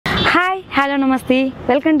Hi hello నమస్తే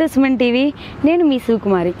welcome to Suman TV. నేను మీ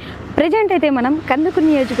సుకుమారి. Present అయితే మనం కందుకూరు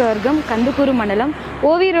నియోజకవర్గం కందుకూరు మండలం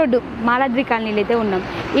ఓవి రోడ్డు మాలాద్రి కాలనీలో అయితే ఉన్నాం.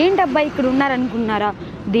 ఏంటబ్బా ఇక్కడ ఉన్నారనుకుంటున్నారా?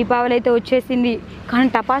 దీపావళి అయితే వచ్చేసింది, కానీ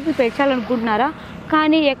టపాసులు పెంచాలనుకుంటున్నారా?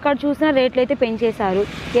 కానీ ఎక్కడ చూసినా రేట్లు అయితే పెంచేశారు.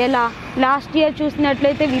 ఎలా లాస్ట్ ఇయర్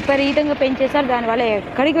చూసినట్లయితే విపరీతంగా పెంచేశారు, దానివల్ల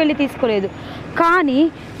ఎక్కడికి వెళ్ళి తీసుకోలేదు. కానీ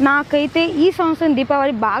నాకైతే ఈ సంవత్సరం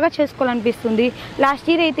దీపావళి బాగా చేసుకోవాలనిపిస్తుంది. లాస్ట్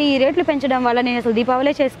ఇయర్ అయితే ఈ రేట్లు పెంచడం వల్ల నేను అసలు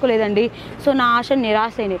దీపావళి చేసుకోలేదండి. సో నా ఆశ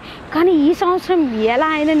నిరాశ అయినాయి. కానీ ఈ సంవత్సరం ఎలా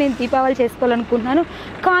అయినా నేను దీపావళి చేసుకోవాలనుకుంటున్నాను.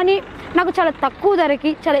 కానీ నాకు చాలా తక్కువ ధరకి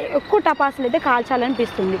చాలా ఎక్కువ టపాసులు అయితే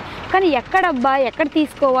కాల్చాలనిపిస్తుంది. కానీ ఎక్కడబ్బా ఎక్కడ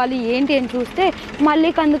తీసుకోవాలి ఏంటి అని చూస్తే మళ్ళీ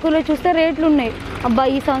కందుకూరులో చూస్తే రేట్లు ఉన్నాయి. అబ్బా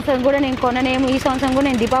ఈ సంవత్సరం కూడా నేను కొననేమో, ఈ సంవత్సరం కూడా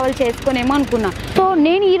నేను దీపావళి చేసుకోనేమో అనుకున్నా. సో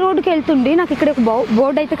నేను ఈ రోడ్డుకి వెళ్తుండే నాకు ఇక్కడ ఒక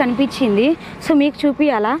బోర్డు అయితే కనిపించింది. సో మీకు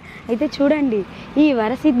చూపియాలా? అయితే చూడండి, ఈ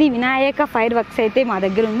వరసిద్ధి వినాయక ఫైర్ వర్క్స్ అయితే మా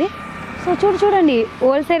దగ్గర ఉంది. సో చూడండి,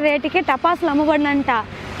 హోల్సేల్ రేటుకే టపాసులు అమ్మబడినంట.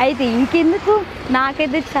 అయితే ఇంకెందుకు,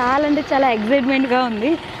 నాకైతే చాలా అంటే చాలా ఎక్సైట్మెంట్గా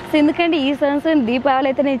ఉంది. సో ఎందుకంటే ఈ సంవత్సరం దీపావళి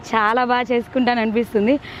అయితే నేను చాలా బాగా చేసుకుంటాను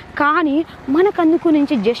అనిపిస్తుంది. కానీ మన కందుకూరు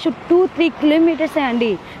నుంచి జస్ట్ 2-3 కిలోమీటర్సే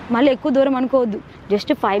అండి. మళ్ళీ ఎక్కువ దూరం అనుకోవద్దు,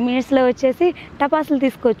 జస్ట్ 5 మినిట్స్లో వచ్చేసి టపాసులు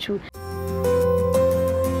తీసుకోవచ్చు.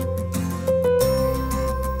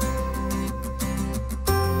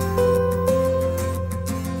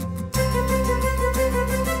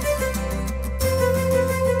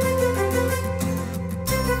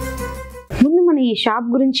 ఈ షాప్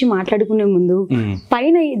గురించి మాట్లాడుకునే ముందు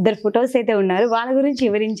పైన 2 ఫొటోస్ అయితే ఉన్నారు, వాళ్ళ గురించి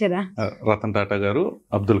వివరించరా? రతన్ టాటా గారు,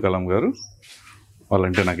 అబ్దుల్ కలాం గారు,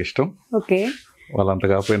 వాళ్ళంటే నాకు ఇష్టం. ఓకే, వాళ్ళంత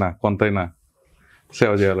కాకపోయినా కొంతైనా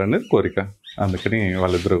సేవ చేయాలనేది కోరిక, అందుకని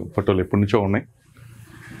వాళ్ళిద్దరు ఫోటోలు ఎప్పటి నుంచో ఉన్నాయి.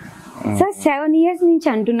 సార్ 7 ఇయర్స్ నుంచి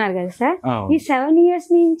అంటున్నారు కదా సార్, ఈ 7 ఇయర్స్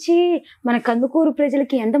నుంచి మన కందుకూరు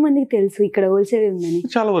ప్రజలకి ఎంతమందికి తెలుసు ఇక్కడ హోల్సేల్ ఉందని?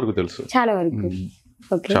 చాలా వరకు తెలుసు, చాలా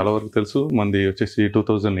వరకు తెలుసు. మంది వచ్చేసి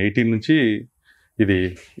 2018 నుంచి ఇది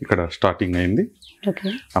ఇక్కడ స్టార్టింగ్ అయింది.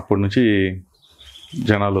 అప్పటి నుంచి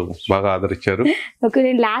జనాలు బాగా ఆదరించారు. ఓకే,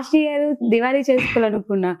 నేను last year Diwali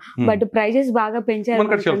చేసుకోవాలనుకున్నా, but prices బాగా పెంచారు,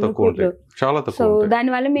 చాలా తక్కువ.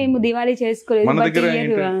 దాని వల్ల మేము దివాళీ చేసుకోలేదు.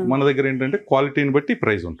 మన దగ్గర ఏంటంటే క్వాలిటీని బట్టి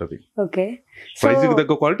ప్రైస్ ఉంటుంది. ఓకే, ప్రైస్ కి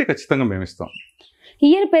తగ్గ క్వాలిటీ ఖచ్చితంగా మేము ఇస్తాం.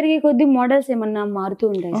 ఇయర్ పెరిగే కొద్ది మోడల్స్ ఏమన్నా మారుతూ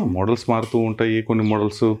ఉంటాయి? మోడల్స్ మారుతూ ఉంటాయి. కొన్ని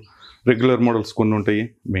మోడల్స్ రెగ్యులర్ మోడల్స్ కొన్ని ఉంటాయి,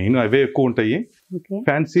 మెయిన్ అవే ఎక్కువ ఉంటాయి.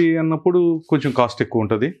 ఫ్యాన్సీ అన్నప్పుడు కొంచెం కాస్ట్ ఎక్కువ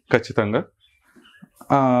ఉంటుంది ఖచ్చితంగా.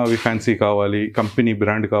 అవి ఫ్యాన్సీ కావాలి, కంపెనీ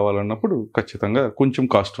బ్రాండ్ కావాలన్నప్పుడు ఖచ్చితంగా కొంచెం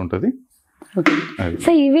కాస్ట్ ఉంటుంది.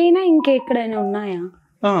 సో ఇవేనా ఇంకెక్కడైనా ఉన్నాయా?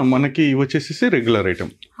 మనకి ఇవి వచ్చేసి రెగ్యులర్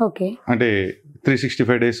ఐటమ్. ఓకే, అంటే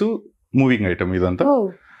 365 డేస్ మూవింగ్ ఐటమ్ ఇదంతా.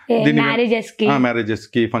 మ్యారేజెస్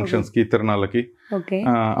కి, ఫంక్షన్స్ కి, తిరణాలకి,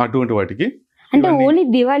 అటువంటి వాటికి. అంటే ఓన్లీ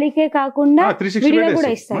దివాళీకే కాకుండా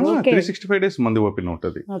 365 డేస్ మంది ఓపెన్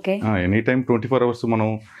ఉంటుంది. Any time 24 hours. మనం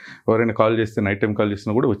ఎవరైనా కాల్ చేస్తే, నైట్ టైం కాల్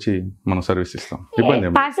చేసినా కూడా వచ్చి మనం సర్వీస్ ఇస్తాం.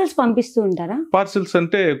 ఇబ్బంది. పార్సల్స్ పంపిస్తూ ఉంటారా? పార్సల్స్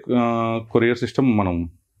అంటే కొరియర్ సిస్టమ్ మనం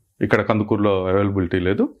ఇక్కడ కందుకూరులో అవైలబిలిటీ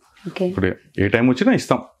లేదు. ఇప్పుడు ఏ టైం వచ్చినా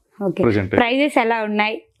ఇస్తాం. ప్రైజెస్ ఎలా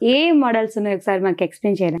ఉన్నాయి, ఏ మోడల్స్ ఉన్నాయి ఒకసారి మాకు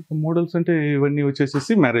ఎక్స్ప్లెయిన్ చేయాలి. మోడల్స్ అంటే ఇవన్నీ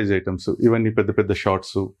వచ్చేసి మ్యారేజ్ ఐటమ్స్, ఇవన్నీ పెద్ద పెద్ద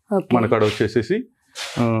షార్ట్స్. మన కాడ వచ్చేసేసి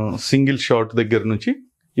సింగిల్ షార్ట్ దగ్గర నుంచి,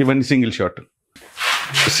 ఇవన్నీ సింగిల్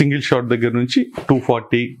షార్ట్ దగ్గర నుంచి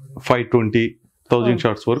 240, 520, 1000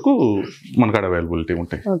 షార్ట్స్ వరకు మనకాడ అవైలబిలిటీ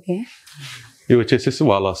ఉంటాయి. ఇవి వచ్చేసేసి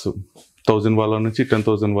వాలాస్ 1000 వాలా నుంచి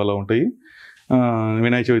 10,000 వాలా ఉంటాయి.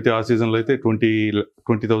 వినాయక చవితి ఆ సీజన్లో అయితే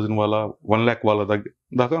 20,000 వాలా, 1 lakh వాలా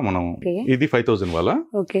దాకా మనం, ఇది 5,000 వాలా,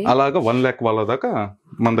 అలాగా 1 lakh వాలా దాకా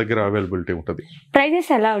మన దగ్గర అవైలబిలిటీ ఉంటుంది.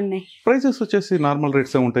 ప్రైజెస్ ఎలా ఉన్నాయి? ప్రైజెస్ వచ్చేసి నార్మల్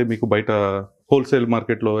రేట్స్ ఉంటాయి. మీకు బయట హోల్సేల్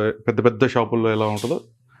మార్కెట్లో పెద్ద పెద్ద షాపుల్లో ఎలా ఉంటుందో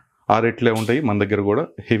ఆ రేట్లే ఉంటాయి. మన దగ్గర కూడా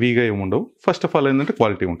హెవీగా ఏమి ఉండవు. ఫస్ట్ ఆఫ్ ఆల్ ఏంటంటే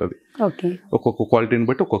క్వాలిటీ ఉంటుంది. ఒక్కొక్క క్వాలిటీని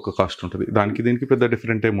బట్టి ఒక్కొక్క కాస్ట్ ఉంటుంది. దీనికి పెద్ద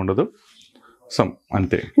డిఫరెంట్ ఏమి ఉండదు,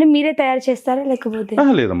 అంతే. మీరే తయారు చేస్తారా లేకపోతే?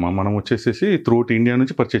 లేదమ్మా, మనం వచ్చేసేసి త్రూఅవుట్ ఇండియా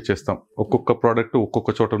నుంచి పర్చేజ్ చేస్తాం. ఒక్కొక్క ప్రోడక్ట్ ఒక్కొక్క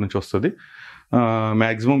చోట నుంచి వస్తుంది.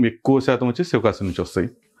 మ్యాక్సిమం ఎక్కువ శాతం వచ్చి శివకాశి నుంచి వస్తాయి.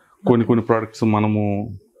 కొన్ని ప్రోడక్ట్స్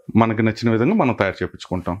మనకి నచ్చిన విధంగా మనం తయారు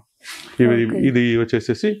చేయించుకుంటాం. ఇది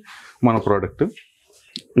వచ్చేసేసి మన ప్రోడక్ట్.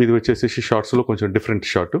 ఇది వచ్చేసేసి షార్ట్స్లో కొంచెం డిఫరెంట్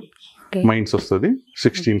షార్ట్ మైండ్స్ వస్తుంది.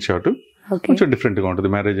 16 షార్ట్ కొంచెం డిఫరెంట్ గా ఉంటుంది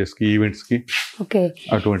మ్యారేజెస్ కి, ఈవెంట్స్ కి.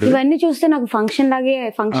 అటువంటి ఇవన్నీ చూస్తే నాకు ఫంక్షన్ లాగే,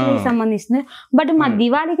 ఫంక్షన్ కి సంబంధిస్తుంది. బట్ మా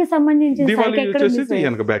దివాళీకి సంబంధించి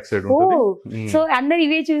బ్యాక్ సైడ్ ఉంటుంది. సో అందరు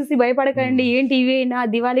ఇవే చూసి భయపడకండి, ఏంటి ఇవే నా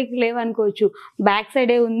దివాళీకి లేవు అనుకోవచ్చు. బ్యాక్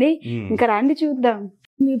సైడే ఉంది. ఇంకా రండి చూద్దాం.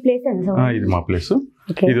 మీ ప్లేస్ ఇది మా ప్లేస్.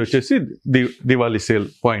 ఇది వచ్చేసి దివాళీ సేల్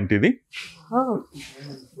పాయింట్. ఇది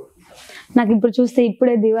నాకు ఇప్పుడు చూస్తే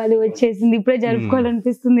ఇప్పుడే దివాళీ వచ్చేసింది, ఇప్పుడే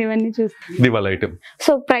జరుపుకోవాలనిపిస్తుంది ఇవన్నీ చూస్తే. దివాళీ ఐటమ్.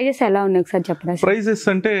 సో ప్రైజెస్ ఎలా ఉన్నాయి ఒకసారి చెప్పరా? ప్రైజెస్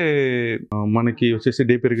అంటే మనకి వచ్చేసి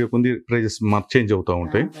డే పెరిగే కొంది ప్రైజెస్ చేంజ్ అవుతూ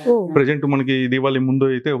ఉంటాయి. ప్రెజెంట్ మనకి దివాళీ ముందు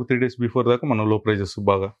అయితే ఒక 3 days బిఫోర్ దాకా మన లో ప్రైజెస్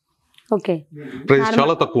బాగా ప్రైజెస్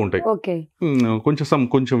చాలా తక్కువ ఉంటాయి.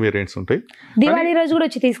 కొంచెం వేరియంట్స్ ఉంటాయి. దివాళీ రోజు కూడా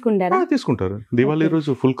వచ్చి తీసుకుంటారు. దివాళీ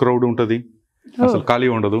రోజు ఫుల్ క్రౌడ్ ఉంటది, అసలు ఖాళీ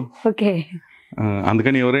ఉండదు.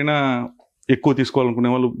 అందుకని ఎవరైనా ఎక్కువ తీసుకోవాలనుకునే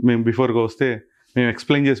వాళ్ళు మేము బిఫోర్ గా వస్తే మేము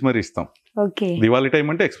ఎక్స్ప్లెయిన్ చేసి మరి ఇస్తాం. దివాళీ టైం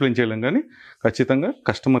అంటే ఎక్స్ప్లెయిన్ చేయలేం, కానీ ఖచ్చితంగా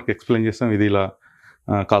కస్టమర్ కి ఎక్స్ప్లెయిన్ చేస్తాం, ఇది ఇలా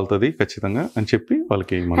కాలుతుంది ఖచ్చితంగా అని చెప్పి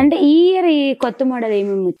వాళ్ళకి. అంటే ఈ ఇయర్ కొత్త మోడల్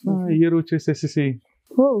ఏమేమి? ఇయర్ వచ్చేసేసి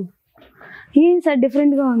ఏం సార్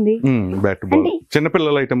డిఫరెంట్ గా ఉంది. బ్యాట్ బాల్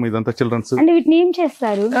చిన్నపిల్లల ఐటమ్ ఇదంతా, చిల్డ్రన్స్. అంటే వీటిని ఏం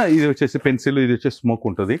చేస్తారు? ఇది వచ్చేసి పెన్సిల్, ఇది వచ్చేసి స్మోక్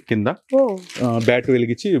ఉంటది కింద. బ్యాట్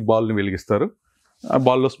వెలిగించి బాల్ ని వెలిగిస్తారు, ఆ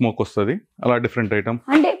బాల్ లో స్మోక్ వస్తుంది. అలా డిఫరెంట్ ఐటమ్.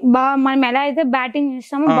 అంటే మనం ఎలా అయితే బ్యాటింగ్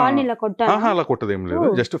చేస్తామో బాల్ ని ఇలా కొట్టాలి? అలా కొట్టదు ఏం లేదు,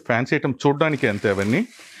 జస్ట్ ఫ్యాన్సీ ఐటమ్ చూడడానికి అంతే అవన్నీ.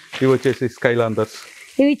 ఇవి వచ్చేసి స్కై లాంతర్స్.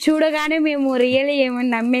 ఇవి చూడగానే మేము రియల్లీ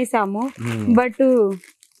ఏమని నమ్మేసాము, but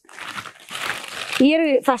year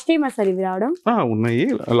first time sir ఇవి రావడం? ఉన్నాయి,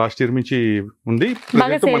 లాస్ట్ ఇయర్ నుంచి ఉంది.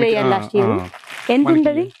 బాగా సేల్ అయ్యారు లాస్ట్ ఇయర్. ఎంత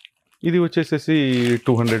ఉంటది? ఇది వచ్చేసేసి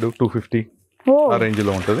 200, 250 ఆ రేంజ్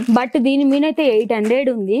లో ఉంటది. బట్ దీని మీద అయితే 800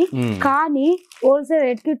 ఉంది, కానీ హోల్సేల్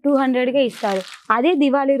రేట్ కి 200 కే ఇస్తారు. అదే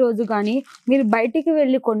దివాళీ రోజు కానీ మీరు బయటికి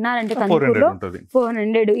వెళ్ళి కొన్నారంటే కందుకూరులో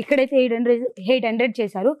 400, ఇక్కడైతే 800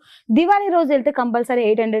 చేశారు. దివాళీ రోజు వెళ్తే కంపల్సరీ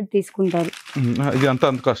 800 తీసుకుంటారు. ఇది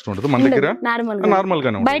అంత కాస్ట్ ఉండదు మన దగ్గర, నార్మల్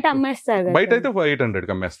గానే బయట అమ్మేస్తారు. బయట అయితే 800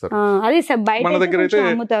 కి అమ్మేస్తారు. అదే సార్ బయట మన దగ్గర అయితే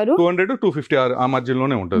అమ్ముతారు 200, 250 ఆ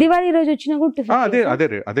మధ్యలోనే ఉంటుంది. దివాళీ రోజు వచ్చినా కూడా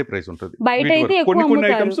అదే ప్రైస్ ఉంటుంది. బయట అయితే కొన్ని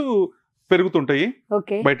ఐటమ్స్ పెరుగుతుంటాయి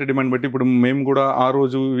బయట డిమాండ్ బట్టి. ఇప్పుడు మేము కూడా ఆ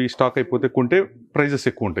రోజు స్టాక్ అయిపోతే కొంటే ప్రైజెస్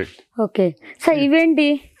ఎక్కువ ఉంటాయి. ఓకే సార్ ఇవేంటి?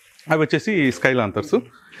 అవి వచ్చేసి స్కై లాంతర్స్.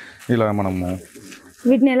 ఇలా మనము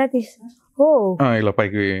వీటిని ఎలా తీస్తాం? ఇలా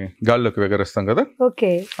పైకి గాల్లోకి ఎగరేస్తాం కదా.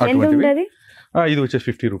 ఇది వచ్చేసి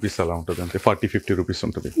 50 రూపీస్ అలా ఉంటుంది, అంతే. 40-50 రూపీస్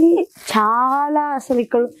ఉంటుంది. చాలా అసలు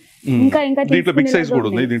ఇక్కడ ఇంకా దీంట్లో బిగ్ సైజ్ కూడా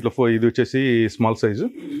ఉంది. దీంట్లో ఇది వచ్చేసి స్మాల్ సైజ్,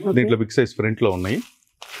 దీంట్లో బిగ్ సైజ్ ఫ్రంట్ లో ఉన్నాయి.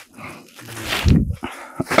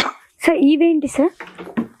 సార్ ఇవేంటి సార్?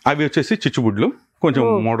 అవి వచ్చేసి చిచ్చుబుడ్లు, కొంచెం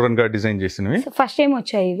మోడర్న్ గా డిజైన్ చేసినవి. ఫస్ట్ టైం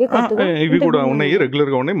వచ్చాయి ఇవి కూడా ఉన్నాయి, రెగ్యులర్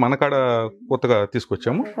గా ఉన్నాయి. మన కాడ కొత్తగా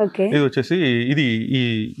తీసుకొచ్చాము. ఇది వచ్చేసి ఇది ఈ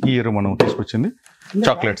ఇయర్ మనం తీసుకొచ్చింది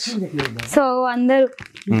చాక్లెట్స్. సో అందరూ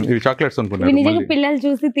ఇవి చాక్లెట్స్ అనుకున్నారు, పిల్లలు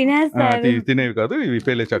చూసి తినేస్తారు. తినేవి కాదు, ఇవి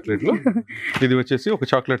పేలే చాక్లెట్లు. ఇది వచ్చేసి ఒక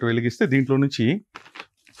చాక్లెట్ వెలిగిస్తే దీంట్లో నుంచి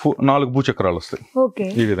 4 భూచక్రాలు వస్తాయి.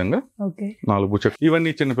 ఈ విధంగా 4 భూచక్రాలు.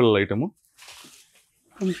 ఇవన్నీ చిన్నపిల్లల ఐటమ్.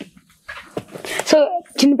 సో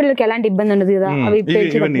చిన్నపిల్లలకి ఎలాంటి ఇబ్బంది ఉండదు కదా?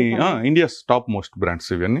 ఇవన్నీ ఇండియాస్ టాప్ మోస్ట్ బ్రాండ్స్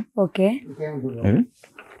ఇవన్నీ.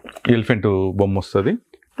 ఎలిఫెంట్ బొమ్మ వస్తుంది.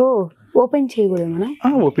 ఓపెన్ చేయకూడదు మనం?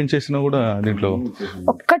 ఓపెన్ చేసినా కూడా దీంట్లో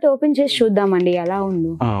ఒక్కటి ఓపెన్ చేసి చూద్దామండి ఎలా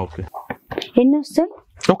ఉందో. ఓకే. ఎన్ని వస్తాయి?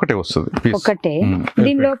 ఒకటే వస్తుంది. ఒకటే.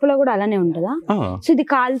 దీని లోపల కూడా అలానే ఉంటుందా? సో ఇది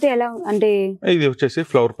కాలితే ఎలా? అంటే ఇది వచ్చేసి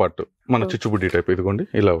ఫ్లవర్ పార్ట్, మన చిచ్చుబుడ్డి టైప్. ఇదిగోండి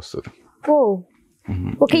ఇలా వస్తుంది.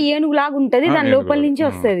 ఒక ఏనుగు లాగా ఉంటది, దాని లోపల నుంచి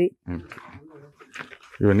వస్తుంది.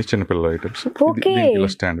 ఇవన్నీ చిన్నపిల్లల ఐటమ్స్.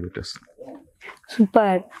 స్టాండ్ పెట్టేస్తాం.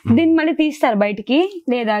 సూపర్. దీన్ని మళ్ళీ తీస్తారు బయటికి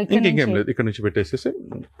లేదా? ఇంకేం లేదు, ఇక్కడ నుంచి పెట్టేసేసి.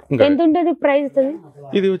 ఎంత ఉంటుంది ప్రైస్?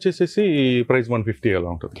 ఇది వచ్చేసి ప్రైస్ 150 అలా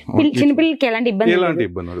ఉంటుంది. చిన్నపిల్లలకి ఎలాంటి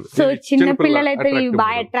ఇబ్బంది ఉండదు. సో చిన్నపిల్లలు అయితే ఇవి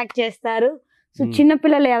బాగా అట్రాక్ట్ చేస్తారు. సో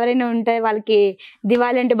చిన్నపిల్లలు ఎవరైనా ఉంటే వాళ్ళకి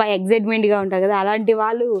దివాళీ అంటే బాగా ఎక్సైట్మెంట్ గా ఉంటారు కదా, అలాంటి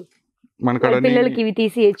వాళ్ళు మన కాడ పిల్లలకి ఇవి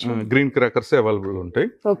తీసేయచ్చు. గ్రీన్ క్రాకర్స్ అవైలబుల్ ఉంటాయి,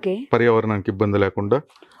 పర్యావరణానికి ఇబ్బంది లేకుండా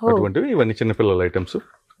అటువంటివి. ఇవన్నీ చిన్నపిల్లల ఐటమ్స్.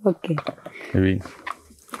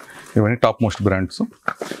 ఇవన్నీ టాప్ మోస్ట్ బ్రాండ్స్.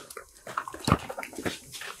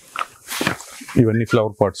 ఇవన్నీ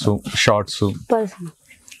ఫ్లవర్ పాట్స్, షార్ట్స్.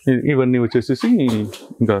 ఇవన్నీ వచ్చేసి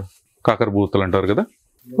ఇంకా కాకర బూతలు అంటారు కదా.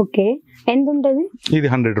 ఎంత ఉంటది? ఇది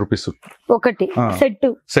 100 రూపీస్ ఒకటి సెట్.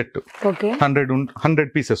 100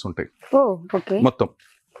 పీసెస్ ఉంటాయి మొత్తం.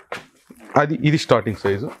 ఇది స్టార్టింగ్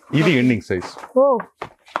సైజు, ఇది ఎండింగ్ సైజ్.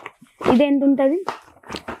 ఇది ఎంత ఉంటది?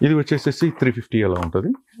 ఇది వచ్చేసి 350 అలా ఉంటది.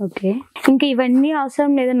 ఇంకా ఇవన్నీ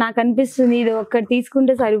అవసరం లేదు నాకు అనిపిస్తుంది, ఇది ఒక్కటి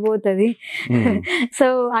తీసుకుంటే సరిపోతుంది. సో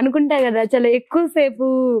అనుకుంటా కదా, చాలా ఎక్కువసేపు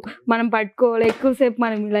మనం పట్టుకోవాలి, ఎక్కువసేపు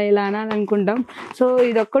మనం ఇలా అనాలనుకుంటాం. సో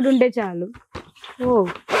ఇది ఒక్కటి ఉంటే చాలు.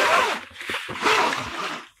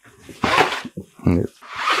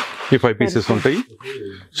 ఈ 5 పీసెస్ ఉంటాయి,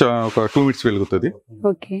 ఒక 2 minutes వెలుగుతుంది.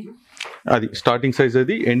 అది స్టార్టింగ్ సైజ్,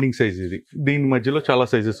 అది ఎండింగ్ సైజ్. ఇది దీని మధ్యలో చాలా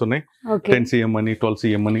సైజెస్ ఉన్నాయి. 10 cm అని, 12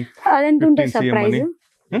 cm అని, 15 cm అని.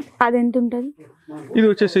 అదెంత ఉంటుంది? ఇది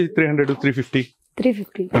వచ్చేసి 300,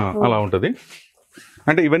 350 అలా ఉంటది.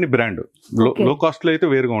 అంటే ఇవన్నీ బ్రాండ్ లో కాస్ట్ లో అయితే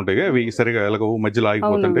వేరుగా ఉంటాయి, అవి సరిగా ఎలాగవు, మధ్యలో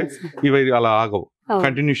ఆగిపోతుంటే ఇవి అలా ఆగవు,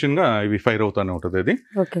 కంటిన్యూషన్ గా ఇవి ఫైర్ అవుతానే ఉంటది అది.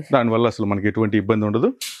 దానివల్ల అసలు మనకి ఎటువంటి ఇబ్బంది ఉండదు.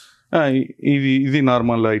 ఇది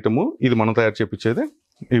నార్మల్ ఐటమ్, ఇది మనం తయారు చేపించేది.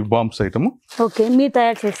 ఇవి బాంబ్స్ ఐటమ్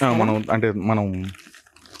మనం అంటే మనం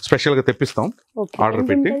స్పెషల్ గా తెప్పిస్తాం ఆర్డర్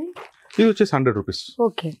పెట్టి. ఇది వచ్చేసి 100 రూపీస్,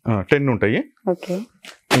 10 ఉంటాయి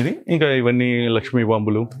ఇది. ఇంకా ఇవన్నీ లక్ష్మీ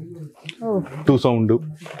బాంబులు, 2 సౌండ్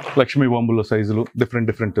లక్ష్మీ బాంబుల సైజులు,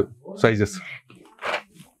 డిఫరెంట్ సైజెస్.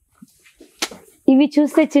 ఇవి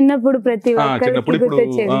చూస్తే చిన్నప్పుడు ఇప్పుడు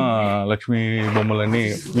లక్ష్మీ బొమ్మలన్నీ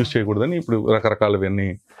యూజ్ చేయకూడదని ఇప్పుడు రకరకాలవి అన్నీ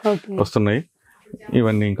వస్తున్నాయి.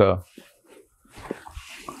 ఇవన్నీ ఇంకా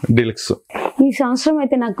డీలక్స్. ఈ సంవత్సరం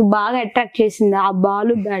అయితే నాకు బాగా అట్రాక్ట్ చేసింది ఆ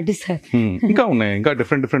బాలు బ్యాట్ సార్. ఇంకా ఉన్నాయి, ఇంకా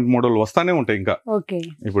డిఫరెంట్ మోడల్ వస్తానే ఉంటాయి. ఇంకా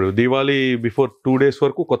ఇప్పుడు దీవాలి బిఫోర్ 2 days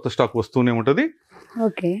వరకు కొత్త స్టాక్ వస్తూనే ఉంటది,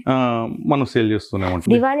 మనం సేల్ చేస్తూనే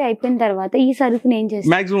ఉంటాం. దివాళీ అయిపోయిన తర్వాత ఈ సరుకుని ఏం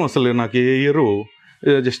చేస్తాం మాక్సిమం అసలు నాకు ఏ ఇయర్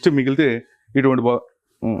జస్ట్ మిగిలితే ఇటువంటి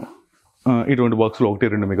బాక్స్ లో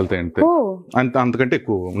 1-2 మిగులుతాయి అంతే, అంతకంటే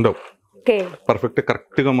ఎక్కువ ఉండవు. పర్ఫెక్ట్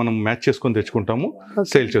కరెక్ట్ గా మనం మ్యాచ్ చేసుకొని తెచ్చుకుంటాము,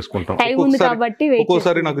 సేల్ చేసుకుంటాం.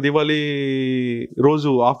 ఒక్కోసారి నాకు దివాళీ రోజు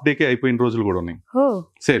హాఫ్ డేకే అయిపోయిన రోజులు కూడా ఉన్నాయి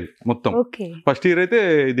సేల్ మొత్తం. ఫస్ట్ ఇయర్ అయితే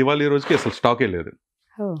దివాళీ రోజుకి అసలు స్టాకే లేదు,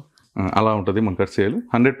 అలా ఉంటది మనకు సేల్.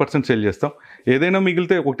 100% సేల్ చేస్తాం. ఏదైనా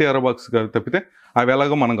మిగిలితే 1-6 బాక్స్ తప్పితే అవి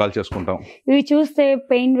ఎలాగో మనం కాల్ చేసుకుంటాం. ఇవి చూస్తే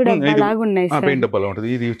పెయింట్ డబ్బాలా ఉంటది.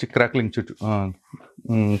 ఇది వచ్చి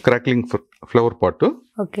క్రాక్లింగ్ ఫ్లవర్ పాట్,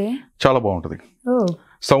 చాలా బాగుంటది.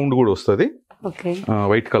 సౌండ్ కూడా వస్తుంది,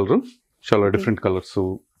 వైట్ కలర్, చాలా డిఫరెంట్ కలర్స్.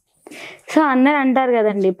 సో అందరు అంటారు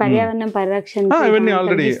కదండి పర్యావరణం పరిరక్షణ, ఇవన్నీ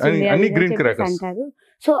ఆల్రెడీ అన్ని గ్రీన్ క్రాకర్స్ అంటారు.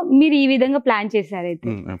 సో మీరు ఈ విధంగా ప్లాన్ చేశారు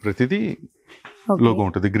అయితే? ప్రతిదీ లోగో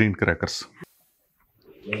ఉంటుంది గ్రీన్ క్రాకర్స్,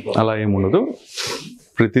 అలా ఏముండదు.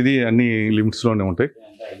 ప్రతిదీ అన్ని లిమిట్స్ లోనే ఉంటాయి.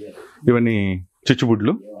 ఇవన్నీ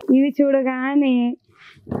చిచ్చుబుడ్లు, ఇవి చూడగానే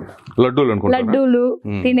లడ్డూలు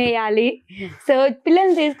తినేయాలి. సో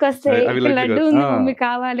పిల్లల్ని తీసుకొస్తే లడ్డు మమ్మీ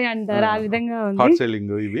కావాలి అంటారు, ఆ విధంగా హాట్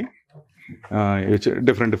సెల్లింగ్. ఇవి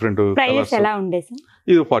డిఫరెంట్ ప్రైస్ ఎలా ఉండే సార్?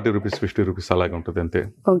 ఇది 40 రూపీస్ 50 రూపీస్ అలాగే ఉంటుంది అంతే,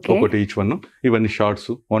 ఒకటి ఈచ్ వన్. ఇవన్నీ షార్ట్స్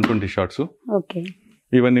 120 షార్ట్స్.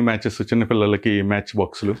 ఇవన్నీ మ్యాచెస్, చిన్నపిల్లలకి మ్యాచ్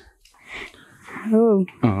బాక్సులు,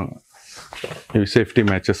 ఇవి సేఫ్టీ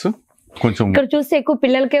మ్యాచెస్. కొంచెం ఇక్కడ చూస్తే ఎక్కువ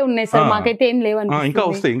పిల్లలకే ఉన్నాయి సార్, మాకైతే ఏం లేవు. ఇంకా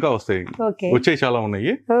వస్తాయి వచ్చాయి, చాలా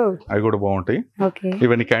ఉన్నాయి, అవి కూడా బాగుంటాయి.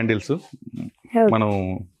 ఇవన్నీ క్యాండిల్స్, మనం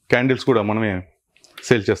క్యాండిల్స్ కూడా మనమే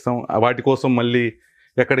సేల్ చేస్తాం. వాటి కోసం మళ్ళీ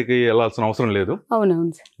ఎక్కడికి వెళ్ళాల్సిన అవసరం లేదు.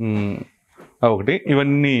 ఒకటి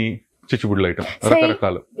ఇవన్నీ చిచ్చుబుడ్ల ఐటమ్,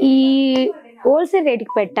 రకరకాలు. ఈ హోల్సేల్ రేట్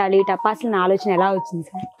కి పెట్టాలి టపాసుల ఆలోచన ఎలా వచ్చింది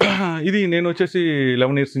సార్? ఇది నేను వచ్చేసి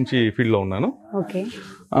 11 years నుంచి ఫీల్డ్ లో ఉన్నాను.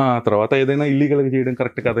 తర్వాత ఏదైనా ఇల్లీగల్ గా చేయడం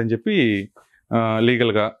కరెక్ట్ కాదని చెప్పి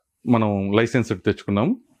లీగల్ గా మనం లైసెన్స్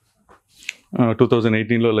తెచ్చుకున్నాము.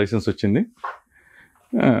 2018లో లైసెన్స్ వచ్చింది,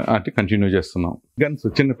 అంటే కంటిన్యూ చేస్తున్నాం. గన్స్,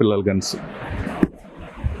 చిన్నపిల్లల గన్స్.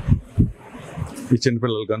 ఈ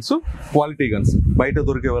చిన్నపిల్లల గన్స్ క్వాలిటీ గన్స్, బయట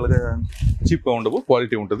దొరికే వాళ్ళగా చీప్ గా ఉండవు,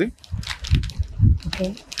 క్వాలిటీ ఉంటుంది,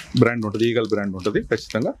 బ్రాండ్ ఉంటుంది, ఈగల్ బ్రాండ్ ఉంటుంది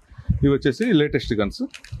ఖచ్చితంగా. ఇవి వచ్చేసి లేటెస్ట్ గన్స్,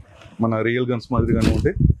 మన రియల్ గన్స్ మాదిరిగానే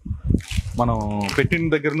ఉంటాయి. మనం పెట్టిన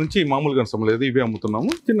దగ్గర నుంచి మామూలు గన్స్ అమ్మలేదు, ఇవి అమ్ముతున్నాము.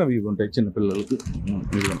 చిన్నవి ఇవి ఉంటాయి చిన్నపిల్లలకి.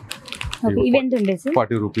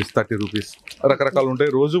 40 రూపీస్ 30 రూపీస్ రకరకాలు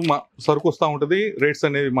ఉంటాయి. రోజు సరుకు వస్తూ ఉంటుంది, రేట్స్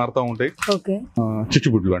అనేవి మారుతూ ఉంటాయి.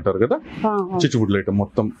 చిచ్చుబుడ్లు అంటారు కదా, చిచ్చుబుడ్లు ఐటమ్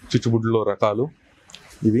మొత్తం. చిచ్చుబుడ్లో రకాలు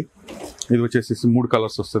ఇది వచ్చేసి 3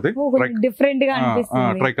 కలర్స్ వస్తుంది,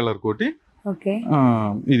 ట్రై కలర్ కోటి.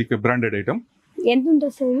 ఇది బ్రాండెడ్ ఐటమ్. ఎంత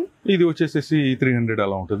ఉంటుంది సార్? ఇది వచ్చేసి 300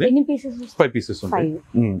 అలా ఉంటుంది. 5 పీసెస్ ఉంటాయి,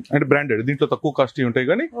 అంటే బ్రాండెడ్. దీంట్లో తక్కువ కాస్ట్ ఉంటాయి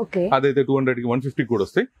కానీ అదైతే 200కి 150 కూడా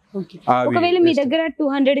వస్తాయి. ఒకవేళ మీ దగ్గర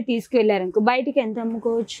 200 తీసుకెళ్లారనుకో, బయటకి ఎంత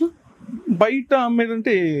అమ్ముకోవచ్చు? బయట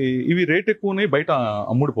అమ్మేదంటే ఇవి రేట్ ఎక్కువ ఉన్నాయి, బయట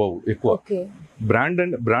అమ్ముడు పోవు ఎక్కువ.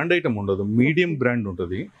 బ్రాండ్ ఐటమ్ ఉండదు, మీడియం బ్రాండ్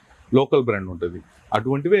ఉంటుంది, లోకల్ బ్రాండ్ ఉంటుంది,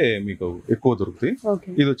 అటువంటివే మీకు ఎక్కువ దొరుకుతాయి.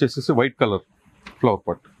 ఇది వచ్చేసి వైట్ కలర్ ఫ్లవర్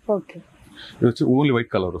పాట్, ఇది వచ్చి ఓన్లీ వైట్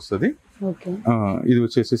కలర్ వస్తుంది. ఇది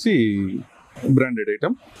వచ్చేసి బ్రాండెడ్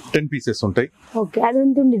ఐటమ్, 10 పీసెస్ ఉంటాయి.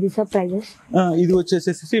 ఇది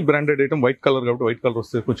వచ్చేసి బ్రాండెడ్ ఐటమ్, వైట్ కలర్ కాబట్టి వైట్ కలర్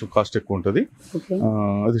వస్తే కొంచెం కాస్ట్ ఎక్కువ ఉంటుంది.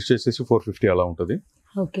 అది వచ్చేసి 450 అలా ఉంటుంది.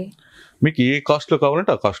 మీకు ఏ కాస్ట్ లో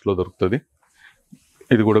కావాలంటే ఆ కాస్ట్ లో దొరుకుతుంది.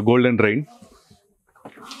 ఇది కూడా గోల్డెన్ రైన్,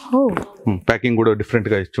 ప్యాకింగ్ కూడా డిఫరెంట్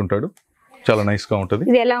గా ఇచ్చుంటాడు, చాలా నైస్ గా ఉంటుంది.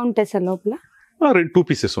 ఇది ఎలా ఉంటాయి సార్ లోపల? 2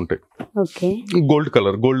 పీసెస్ ఉంటాయి. Gold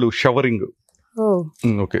colour, gold showering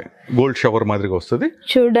okay, gold shower మాదిరిగా వస్తుంది.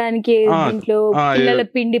 చూడడానికి దీంట్లో పిల్లల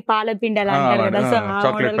పిండి, పాల పిండి అలా అంటారు కదా,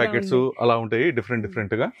 చాక్లెట్ ప్యాకెట్స్ అలా ఉంటాయి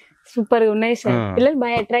డిఫరెంట్ గా. సూపర్ గా ఉన్నాయి సార్, పిల్లలు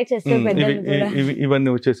బాగా అట్రాక్ట్ చేస్తారు పెద్దలు కూడా.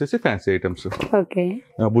 ఇవన్నీ వచ్చేసేసి ఫ్యాన్సీ ఐటమ్స్. ఓకే,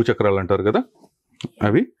 భూచక్రాలు అంటారు కదా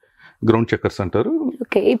అవి, గ్రౌండ్ చక్కర్స్ అంటారు.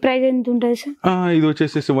 ఓకే, ఈ ప్రైస్ ఎంత ఉంటుంది సార్? ఇది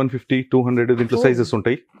వచ్చేసేసి 150, 200, దీంట్లో సైజెస్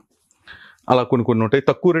ఉంటాయి. అలా కొన్ని ఉంటాయి.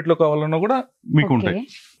 తక్కువ రేట్లో కావాలన్నా కూడా మీకు ఉంటాయి.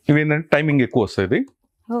 ఇవి ఏంటంటే టైమింగ్ ఎక్కువ వస్తుంది.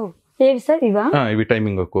 ఇవి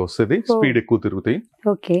టైమింగ్ ఎక్కువ వస్తుంది, స్పీడ్ ఎక్కువ తిరుగుతాయి.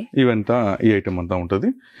 ఇవంతా ఈ ఐటమ్ అంతా ఉంటుంది.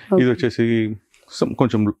 ఇది వచ్చేసి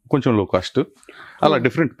కొంచెం లో కాస్ట్. అలా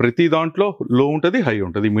డిఫరెంట్, ప్రతి దాంట్లో లో ఉంటుంది, హై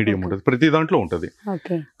ఉంటుంది, మీడియం ఉంటుంది, ప్రతి దాంట్లో ఉంటుంది.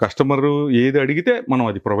 కస్టమర్ ఏది అడిగితే మనం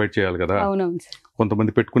అది ప్రొవైడ్ చేయాలి కదా.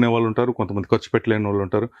 కొంతమంది పెట్టుకునే వాళ్ళు ఉంటారు, కొంతమంది ఖర్చు పెట్టలేని వాళ్ళు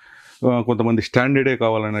ఉంటారు, కొంతమంది స్టాండర్డే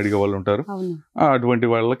కావాలని అడిగే వాళ్ళు ఉంటారు. అటువంటి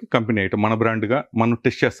వాళ్ళకి కంపెనీ ఐటమ్ మన బ్రాండ్ గా మనం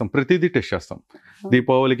టెస్ట్ చేస్తాం, ప్రతిదీ టెస్ట్ చేస్తాం.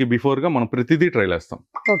 దీపావళికి బిఫోర్ గా మనం ప్రతిదీ ట్రైల్ వేస్తాం.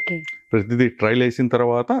 ప్రతిదీ ట్రైల్ వేసిన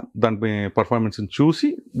తర్వాత దాని పర్ఫార్మెన్స్ చూసి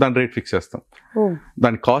దాని రేట్ ఫిక్స్ చేస్తాం.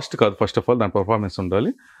 దాని కాస్ట్ కాదు, ఫస్ట్ ఆఫ్ ఆల్ దాని పర్ఫార్మెన్స్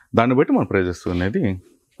ఉండాలి. దాన్ని బట్టి మనం ప్రైజెస్ అనేది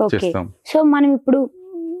చేస్తాం. సో మనం ఇప్పుడు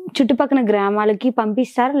చుట్టుపక్కల గ్రామాలకి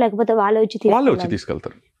పంపిస్తారా, లేకపోతే వాళ్ళే వచ్చి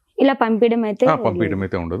తీసుకెళ్తారు? ఇలా పంపించడం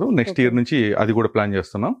అయితే ఉండదు. నెక్స్ట్ ఇయర్ నుంచి అది కూడా ప్లాన్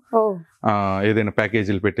చేస్తున్నాం. ఏదైనా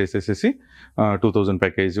ప్యాకేజీలు పెట్టేసేసి 2000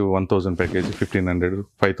 ప్యాకేజ్, 1000 ప్యాకేజ్, 1500,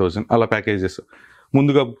 5000 అలా ప్యాకేజెస్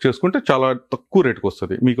ముందుగా బుక్ చేసుకుంటే చాలా తక్కువ రేట్కి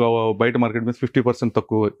వస్తుంది. మీకు బయట మార్కెట్ మీద 50%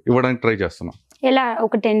 తక్కువ ఇవ్వడానికి ట్రై చేస్తున్నాం. ఎలా,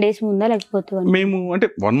 ఒక 10 days ముందా లేకపోతే? మేము అంటే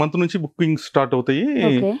 1 month నుంచి బుకింగ్ స్టార్ట్ అవుతాయి.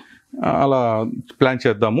 అలా ప్లాన్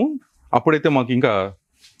చేద్దాము. అప్పుడైతే మాకు ఇంకా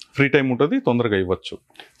ఫ్రీ టైం ఉంటుంది, తొందరగా ఇవ్వచ్చు.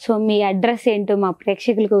 సో మీ అడ్రస్ ఏంటో మా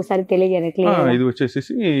ప్రేక్షకులకు ఒకసారి తెలియజేయట్లేదు. ఇది వచ్చేసి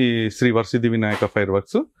శ్రీ వరసిద్ధి వినాయక ఫైర్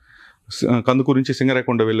వర్క్స్, కందుకూరు నుంచి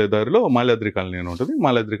సింగరాకొండ వెళ్లే దారిలో మాల్యాద్రి కాలనీ అని ఉంటుంది.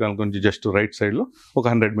 మాల్యాద్రి కాలనీ నుంచి జస్ట్ రైట్ సైడ్ లో ఒక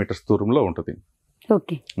 100 meters దూరంలో ఉంటుంది.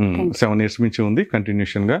 7 years నుంచి ఉంది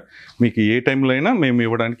కంటిన్యూషన్ గా. మీకు ఏ టైంలో అయినా మేము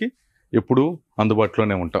ఇవ్వడానికి ఎప్పుడు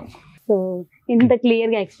అందుబాటులోనే ఉంటాం. సో ఇంత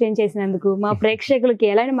క్లియర్ గా ఎక్స్ప్లెయిన్ చేసినందుకు మా ప్రేక్షకులకి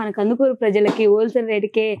ఎలాంటి మన కందుకూరు ప్రజలకి హోల్సేల్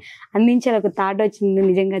రేట్కే అందించాలి ఒక థాట్ వచ్చింది.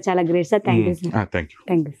 నిజంగా చాలా great sir. Thank you sir. Thank you.